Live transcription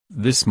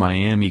This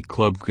Miami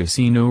Club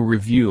Casino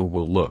review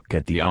will look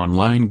at the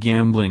online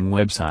gambling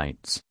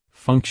websites,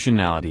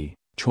 functionality,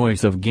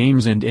 choice of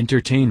games and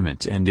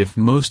entertainment, and if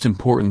most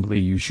importantly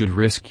you should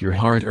risk your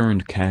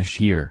hard-earned cash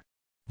here.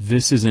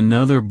 This is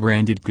another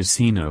branded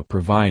casino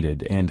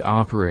provided and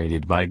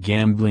operated by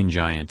gambling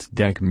giant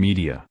Deck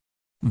Media.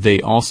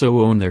 They also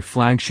own their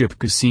flagship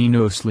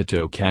casino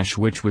Slito Cash,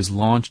 which was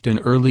launched in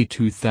early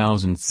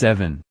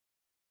 2007.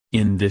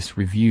 In this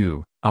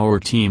review,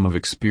 our team of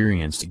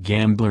experienced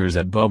gamblers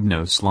at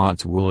Bubno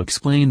Slots will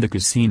explain the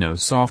casino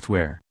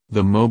software,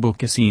 the mobile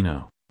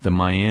casino, the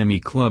Miami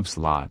Club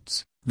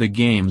slots, the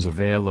games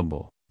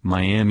available,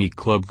 Miami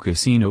Club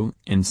Casino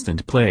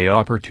instant play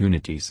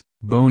opportunities,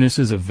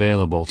 bonuses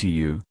available to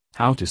you,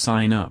 how to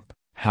sign up,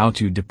 how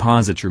to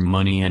deposit your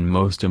money, and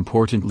most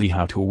importantly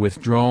how to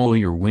withdraw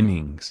your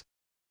winnings.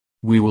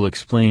 We will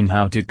explain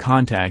how to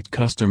contact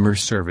customer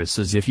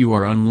services if you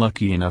are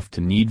unlucky enough to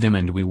need them,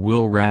 and we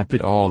will wrap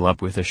it all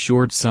up with a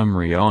short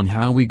summary on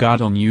how we got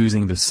on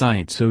using the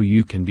site so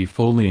you can be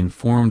fully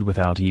informed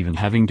without even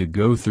having to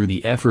go through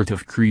the effort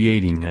of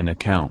creating an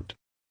account.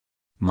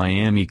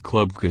 Miami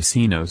Club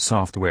Casino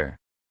software.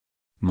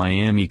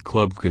 Miami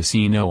Club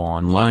Casino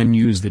Online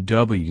use the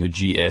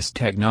WGS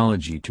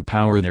technology to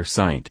power their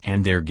site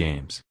and their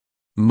games.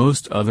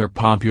 Most other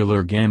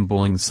popular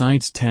gambling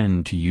sites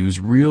tend to use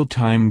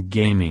real-time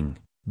gaming,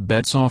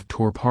 betsoft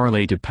or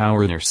parlay to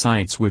power their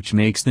sites, which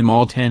makes them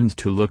all tend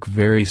to look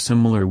very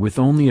similar with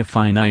only a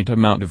finite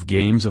amount of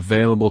games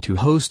available to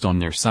host on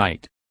their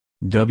site.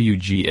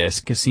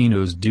 WGS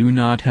casinos do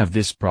not have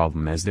this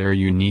problem, as their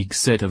unique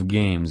set of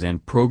games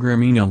and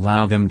programming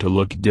allow them to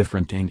look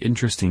different and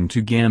interesting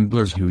to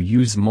gamblers who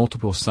use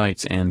multiple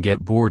sites and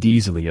get bored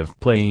easily of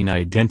playing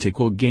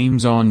identical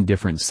games on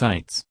different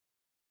sites.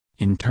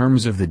 In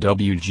terms of the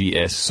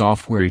WGS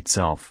software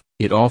itself,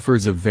 it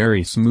offers a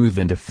very smooth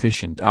and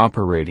efficient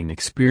operating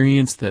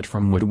experience that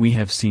from what we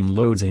have seen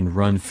loads and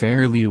run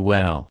fairly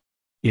well.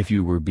 If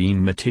you were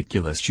being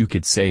meticulous, you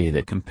could say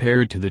that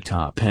compared to the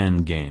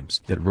top-end games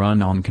that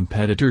run on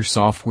competitor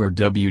software,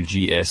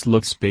 WGS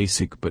looks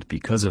basic, but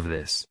because of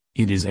this,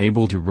 it is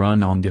able to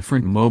run on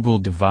different mobile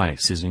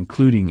devices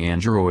including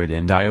Android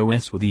and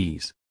iOS with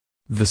ease.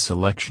 The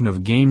selection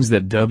of games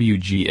that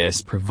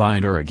WGS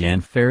provide are again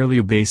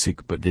fairly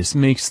basic, but this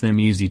makes them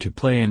easy to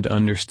play and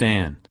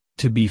understand.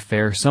 To be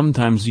fair,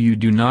 sometimes you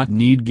do not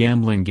need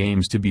gambling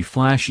games to be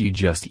flashy,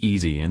 just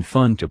easy and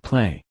fun to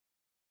play.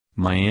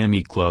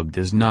 Miami Club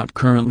does not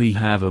currently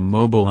have a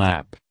mobile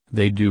app.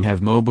 They do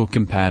have mobile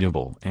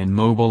compatible and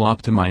mobile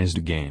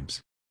optimized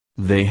games.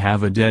 They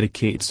have a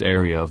dedicated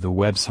area of the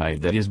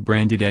website that is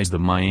branded as the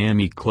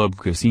Miami Club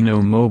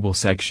Casino mobile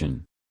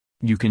section.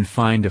 You can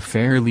find a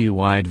fairly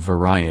wide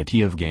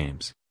variety of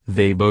games.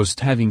 They boast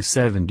having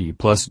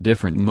 70+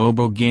 different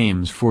mobile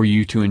games for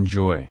you to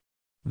enjoy.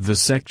 The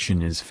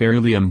section is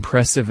fairly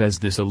impressive, as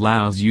this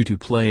allows you to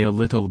play a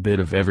little bit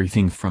of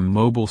everything from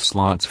mobile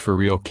slots for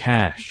real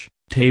cash,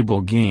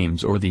 table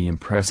games, or the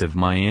impressive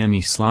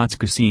Miami Slots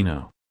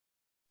Casino.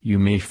 You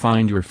may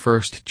find your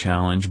first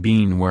challenge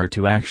being where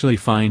to actually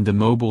find the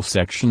mobile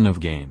section of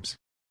games.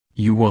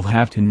 You will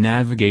have to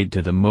navigate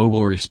to the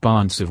mobile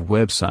responsive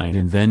website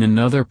and then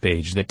another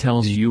page that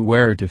tells you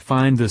where to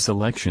find the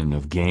selection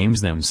of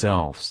games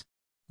themselves.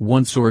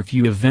 Once, or if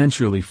you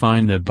eventually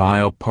find the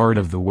bio part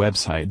of the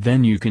website,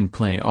 then you can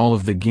play all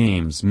of the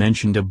games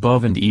mentioned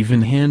above and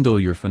even handle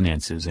your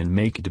finances and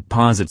make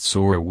deposits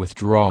or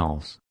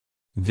withdrawals.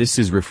 This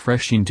is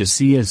refreshing to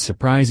see, as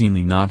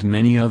surprisingly not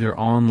many other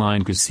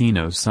online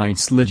casino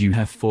sites let you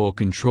have full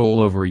control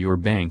over your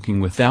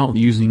banking without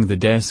using the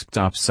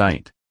desktop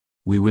site.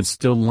 We would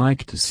still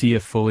like to see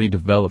a fully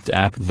developed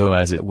app though,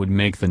 as it would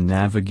make the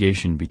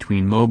navigation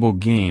between mobile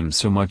games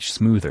so much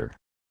smoother.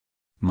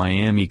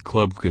 Miami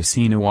Club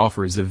Casino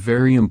offers a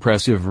very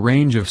impressive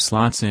range of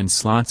slots and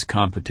slots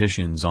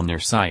competitions on their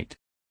site.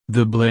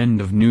 The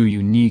blend of new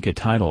unique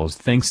titles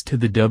thanks to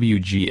the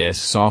WGS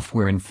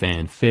software and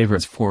fan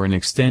favorites for an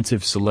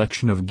extensive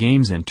selection of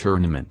games and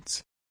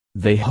tournaments.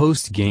 They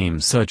host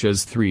games such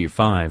as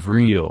 3-5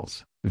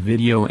 reels,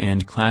 video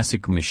and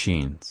classic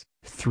machines,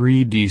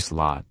 3D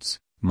slots,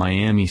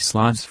 Miami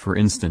slots for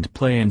instant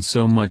play, and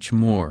so much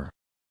more.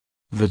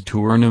 The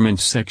tournament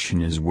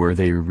section is where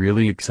they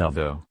really excel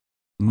though.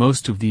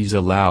 Most of these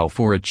allow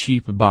for a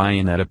cheap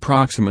buy-in at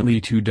approximately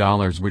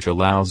 $2, which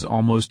allows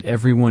almost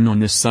everyone on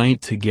the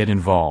site to get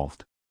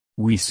involved.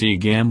 We see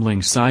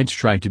gambling sites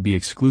try to be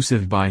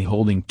exclusive by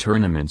holding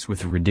tournaments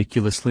with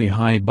ridiculously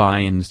high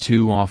buy-ins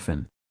too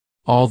often.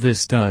 All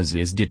this does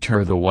is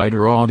deter the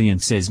wider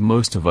audience, as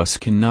most of us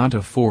cannot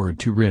afford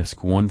to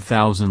risk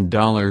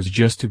 $1,000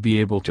 just to be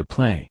able to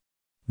play.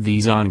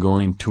 These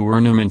ongoing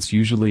tournaments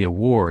usually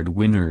award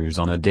winners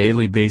on a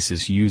daily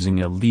basis using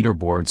a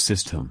leaderboard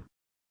system.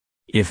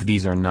 If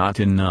these are not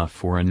enough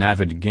for an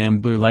avid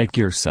gambler like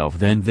yourself,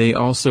 then they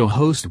also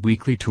host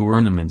weekly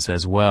tournaments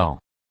as well.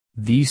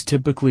 These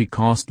typically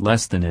cost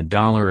less than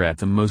 $1 at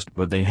the most,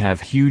 but they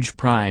have huge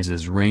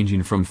prizes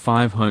ranging from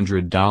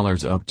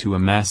 $500 up to a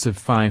massive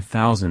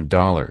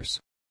 $5,000.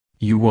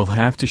 You will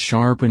have to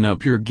sharpen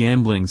up your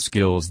gambling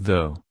skills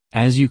though,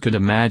 as you could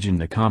imagine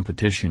the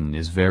competition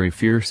is very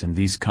fierce in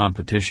these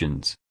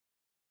competitions.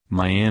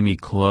 Miami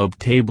Club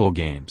Table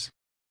Games.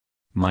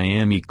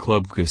 Miami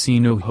Club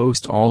Casino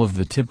hosts all of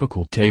the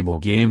typical table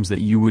games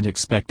that you would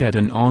expect at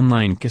an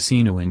online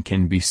casino and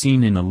can be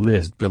seen in a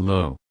list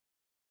below.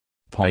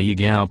 Pai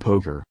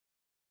Poker,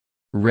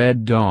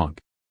 Red Dog,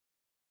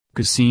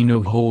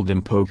 Casino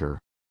Hold'em Poker,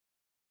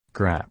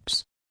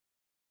 Craps,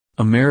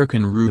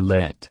 American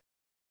Roulette,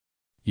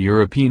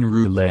 European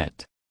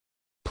Roulette,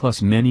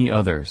 plus many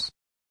others.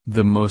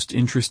 The most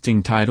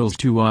interesting titles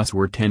to us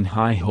were 10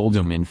 High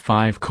Hold'em and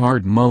 5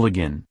 Card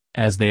Mulligan,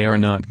 as they are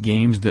not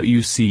games that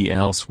you see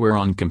elsewhere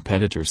on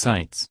competitor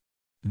sites.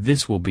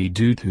 This will be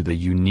due to the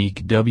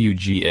unique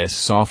WGS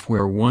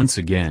software once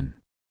again.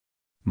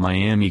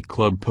 Miami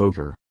Club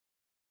Poker.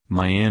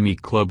 Miami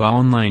Club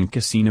Online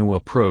Casino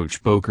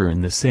approach poker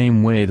in the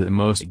same way that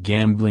most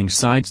gambling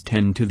sites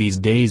tend to these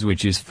days,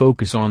 which is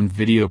focus on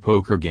video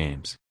poker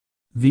games.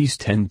 These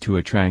tend to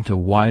attract a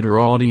wider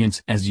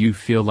audience as you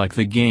feel like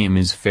the game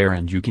is fair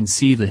and you can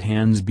see the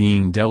hands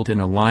being dealt in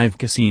a live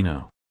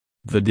casino.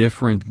 The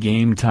different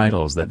game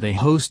titles that they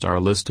host are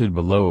listed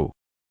below.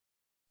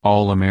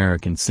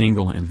 All-American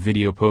Single and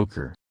Video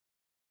Poker,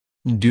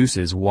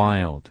 Deuces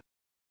Wild,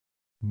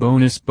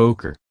 Bonus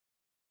Poker,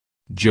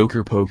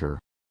 Joker Poker,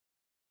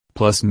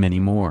 plus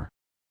many more.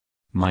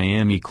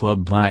 Miami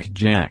Club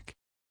Blackjack.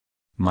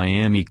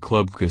 Miami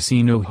Club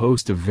Casino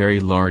hosts a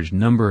very large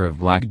number of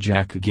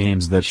blackjack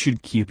games that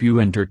should keep you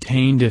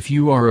entertained if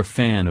you are a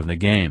fan of the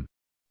game.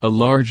 A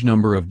large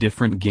number of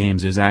different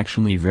games is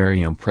actually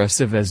very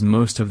impressive, as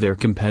most of their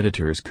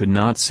competitors could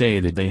not say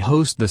that they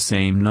host the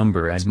same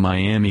number as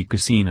Miami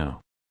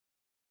Casino.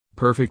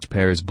 Perfect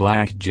Pairs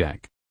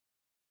Blackjack,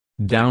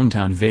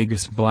 Downtown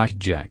Vegas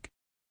Blackjack,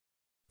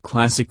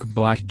 Classic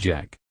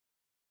Blackjack,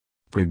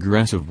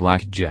 Progressive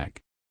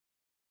Blackjack,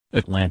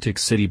 Atlantic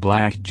City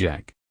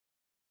Blackjack,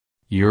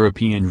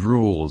 European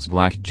Rules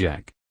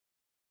Blackjack,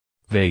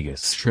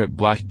 Vegas Strip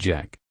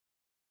Blackjack,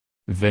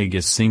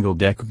 Vegas Single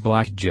Deck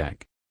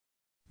Blackjack,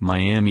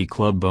 Miami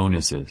Club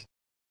Bonuses.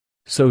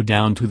 So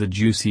down to the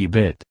juicy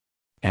bit.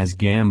 As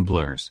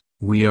gamblers,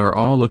 we are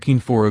all looking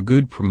for a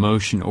good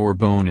promotion or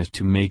bonus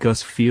to make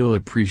us feel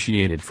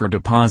appreciated for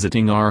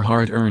depositing our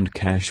hard-earned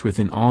cash with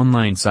an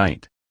online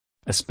site.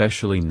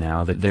 Especially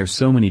now that there's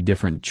so many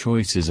different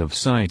choices of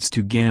sites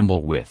to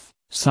gamble with,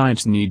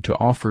 sites need to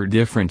offer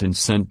different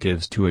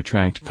incentives to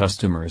attract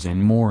customers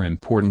and, more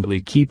importantly,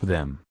 keep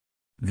them.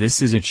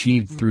 This is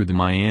achieved through the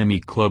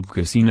Miami Club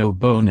Casino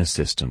bonus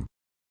system.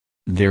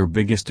 Their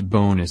biggest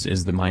bonus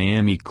is the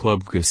Miami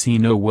Club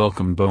Casino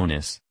Welcome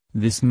Bonus.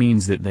 This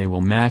means that they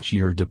will match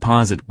your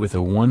deposit with a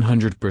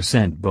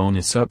 100%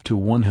 bonus up to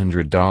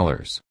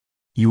 $100.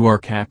 You are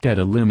capped at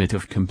a limit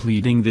of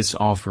completing this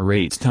offer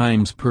 8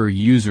 times per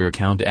user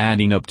account,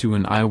 adding up to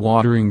an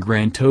eye-watering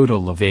grand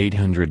total of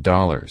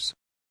 $800.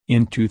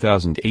 In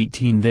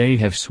 2018 they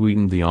have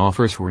sweetened the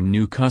offers for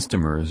new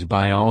customers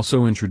by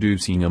also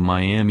introducing a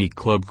Miami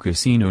Club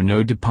Casino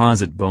No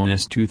Deposit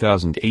Bonus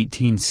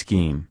 2018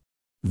 scheme.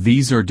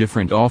 These are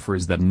different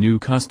offers that new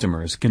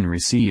customers can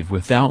receive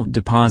without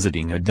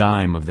depositing a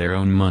dime of their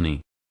own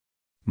money.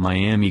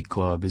 Miami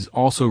Club is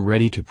also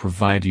ready to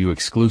provide you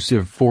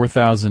exclusive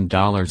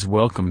 $4,000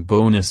 welcome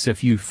bonus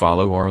if you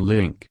follow our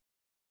link.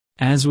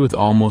 As with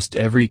almost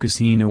every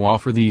casino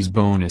offer, these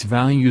bonus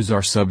values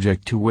are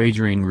subject to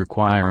wagering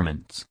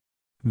requirements.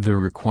 The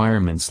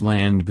requirements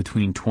land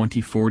between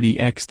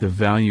 20-40x the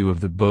value of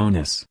the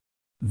bonus.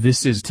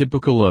 This is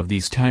typical of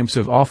these types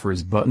of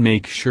offers, but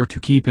make sure to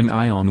keep an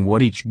eye on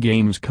what each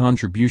game's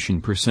contribution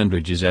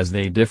percentage is, as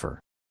they differ.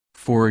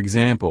 For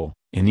example,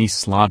 any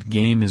slot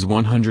game is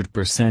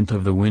 100%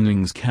 of the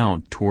winnings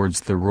count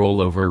towards the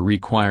rollover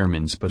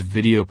requirements, but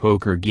video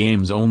poker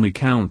games only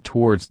count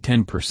towards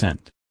 10%.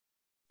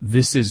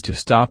 This is to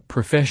stop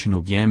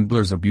professional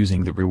gamblers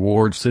abusing the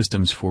reward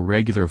systems for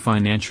regular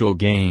financial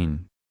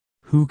gain.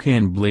 Who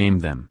can blame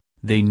them?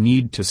 They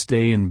need to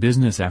stay in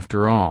business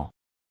after all.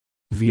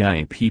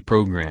 VIP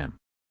Program.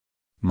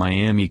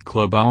 Miami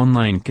Club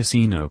Online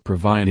Casino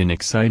provide an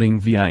exciting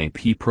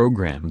VIP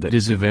program that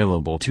is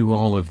available to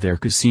all of their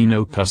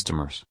casino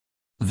customers.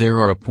 There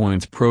are a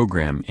points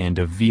program and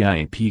a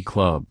VIP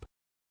club.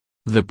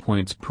 The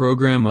points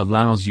program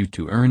allows you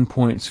to earn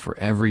points for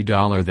every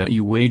dollar that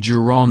you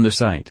wager on the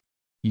site.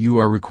 You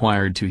are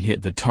required to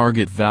hit the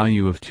target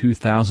value of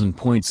 2,000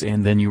 points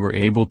and then you are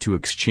able to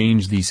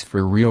exchange these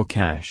for real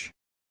cash.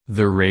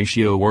 The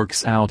ratio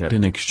works out at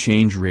an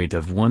exchange rate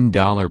of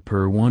 $1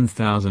 per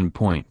 1,000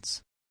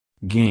 points.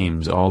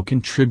 Games all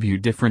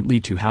contribute differently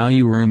to how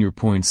you earn your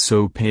points,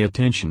 so pay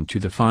attention to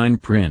the fine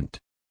print.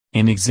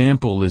 An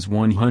example is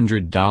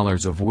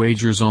 $100 of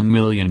wagers on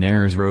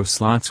Millionaires Row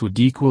slots would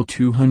equal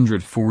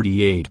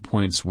 248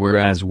 points,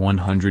 whereas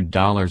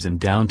 $100 in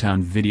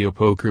Downtown Video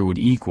Poker would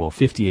equal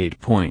 58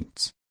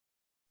 points.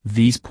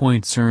 These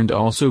points earned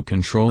also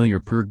control your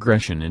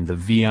progression in the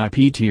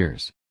VIP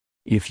tiers.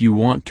 If you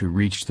want to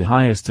reach the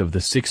highest of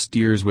the 6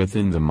 tiers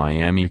within the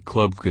Miami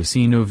Club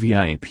Casino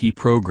VIP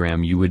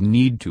program, you would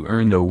need to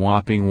earn a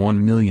whopping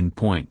 1 million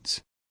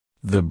points.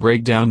 The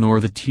breakdown or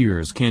the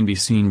tiers can be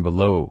seen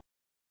below.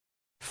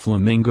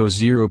 Flamingo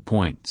 0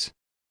 points.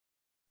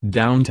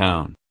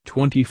 Downtown,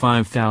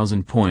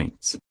 25,000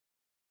 points.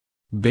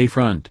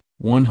 Bayfront,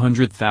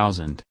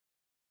 100,000.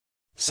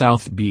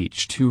 South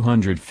Beach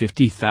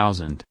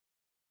 250,000.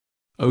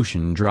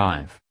 Ocean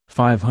Drive,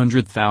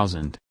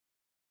 500,000.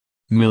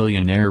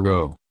 Millionaire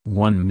Row,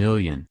 1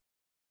 million.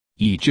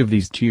 Each of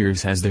these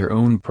tiers has their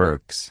own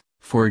perks,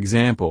 for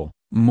example,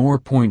 more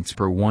points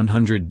per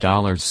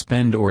 $100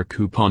 spend or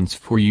coupons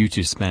for you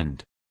to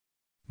spend.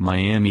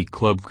 Miami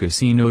Club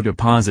Casino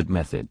Deposit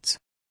Methods.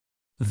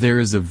 There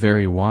is a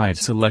very wide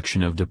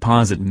selection of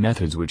deposit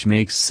methods which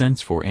makes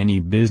sense for any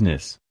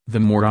business. The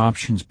more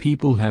options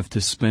people have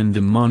to spend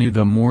the money,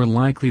 the more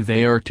likely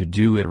they are to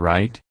do it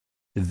right.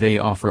 They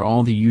offer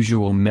all the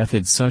usual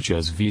methods such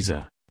as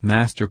Visa,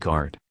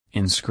 MasterCard,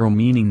 and escrow,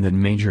 meaning that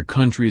major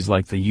countries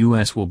like the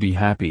US will be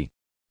happy.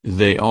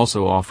 They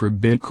also offer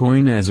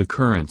Bitcoin as a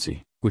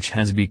currency, which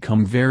has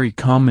become very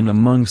common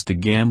amongst the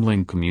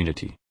gambling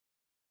community.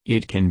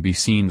 It can be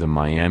seen the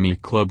Miami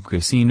Club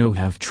Casino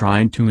have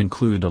tried to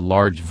include a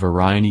large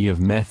variety of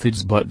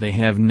methods, but they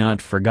have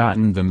not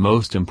forgotten the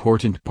most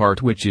important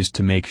part, which is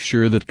to make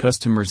sure that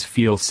customers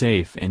feel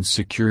safe and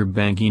secure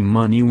banking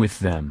money with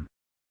them.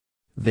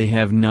 They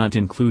have not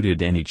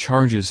included any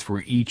charges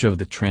for each of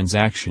the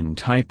transaction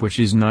type, which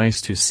is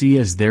nice to see,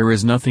 as there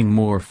is nothing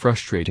more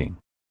frustrating.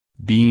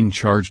 Being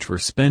charged for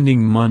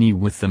spending money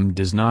with them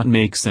does not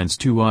make sense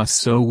to us,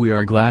 so we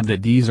are glad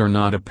that these are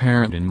not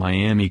apparent in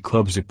Miami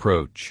Club's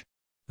approach.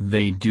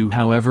 They do,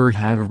 however,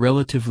 have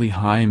relatively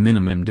high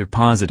minimum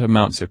deposit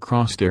amounts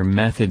across their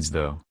methods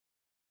though.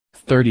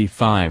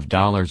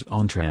 $35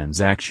 on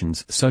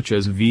transactions such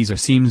as Visa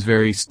seems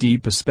very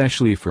steep,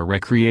 especially for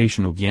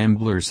recreational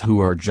gamblers who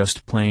are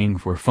just playing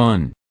for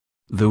fun.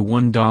 The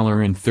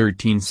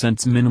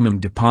 $1.13 minimum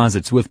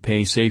deposits with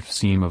PaySafe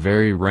seem a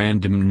very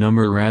random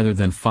number rather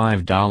than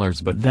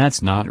 $5, but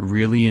that's not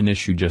really an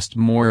issue, just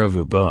more of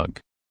a bug.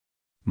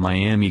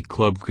 Miami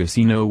Club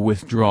Casino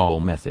Withdrawal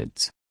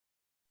Methods.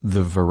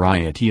 The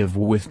variety of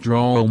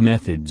withdrawal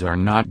methods are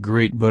not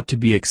great, but to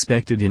be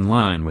expected in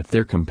line with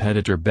their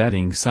competitor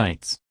betting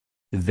sites.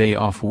 They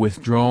offer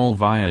withdrawal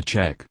via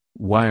check,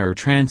 wire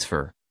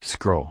transfer,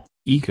 scroll,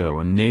 Eco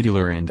and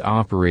Nadealer, and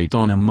operate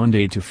on a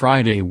Monday to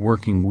Friday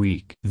working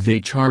week. They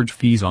charge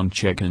fees on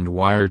check and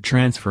wire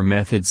transfer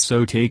methods,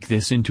 so take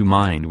this into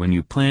mind when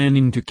you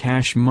planning to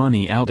cash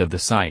money out of the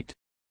site.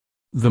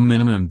 The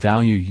minimum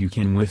value you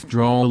can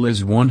withdraw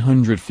is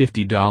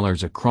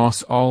 $150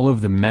 across all of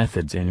the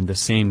methods, and the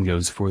same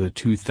goes for the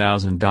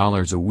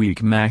 $2,000 a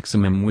week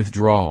maximum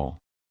withdrawal.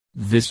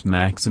 This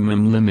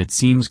maximum limit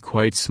seems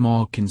quite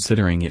small,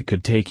 considering it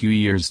could take you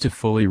years to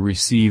fully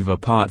receive a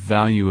pot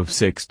value of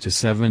 6 to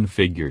 7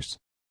 figures.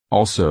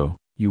 Also,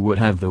 you would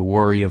have the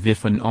worry of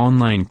if an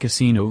online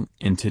casino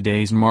in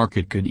today's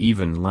market could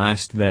even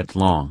last that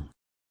long.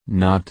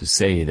 Not to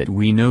say that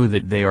we know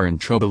that they are in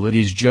trouble, it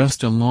is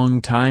just a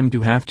long time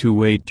to have to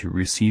wait to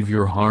receive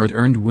your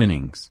hard-earned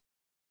winnings.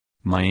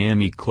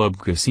 Miami Club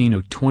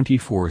Casino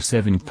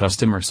 24/7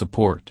 Customer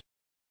Support.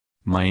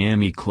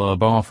 Miami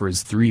Club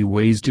offers 3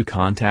 ways to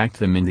contact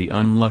them in the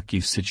unlucky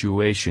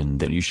situation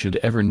that you should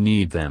ever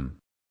need them.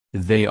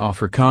 They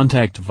offer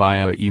contact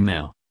via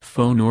email,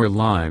 phone or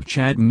live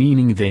chat,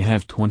 meaning they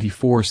have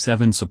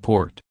 24/7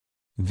 support.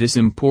 This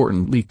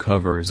importantly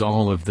covers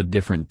all of the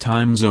different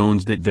time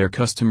zones that their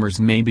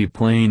customers may be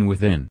playing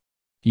within.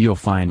 You'll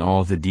find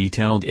all the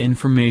detailed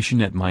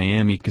information at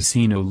Miami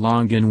Casino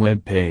login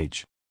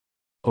webpage.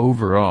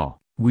 Overall,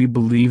 we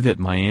believe that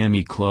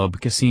Miami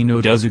Club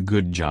Casino does a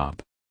good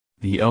job.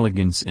 The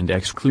elegance and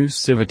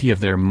exclusivity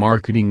of their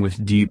marketing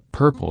with deep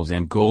purples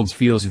and golds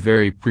feels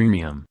very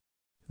premium.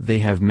 They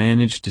have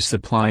managed to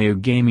supply a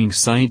gaming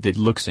site that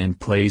looks and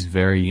plays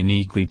very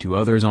uniquely to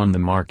others on the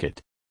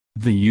market.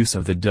 The use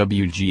of the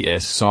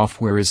WGS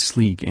software is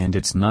sleek, and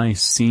it's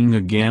nice seeing a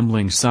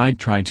gambling site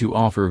try to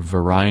offer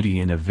variety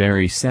in a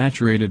very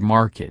saturated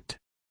market.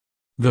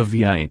 The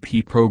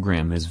VIP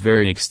program is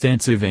very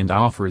extensive and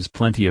offers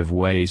plenty of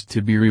ways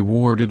to be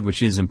rewarded,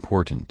 which is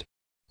important.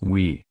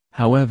 We,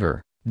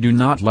 however, do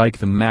not like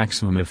the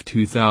maximum of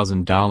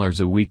 $2,000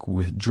 a week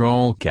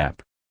withdrawal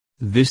cap.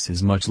 This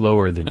is much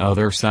lower than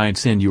other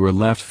sites, and you are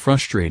left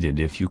frustrated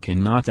if you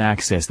cannot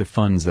access the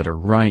funds that are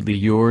rightly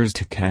yours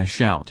to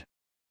cash out.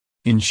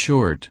 In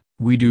short,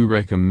 we do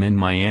recommend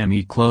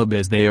Miami Club,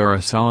 as they are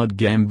a solid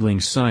gambling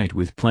site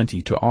with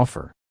plenty to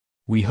offer.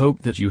 We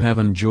hope that you have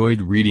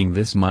enjoyed reading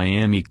this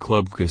Miami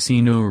Club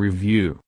Casino review.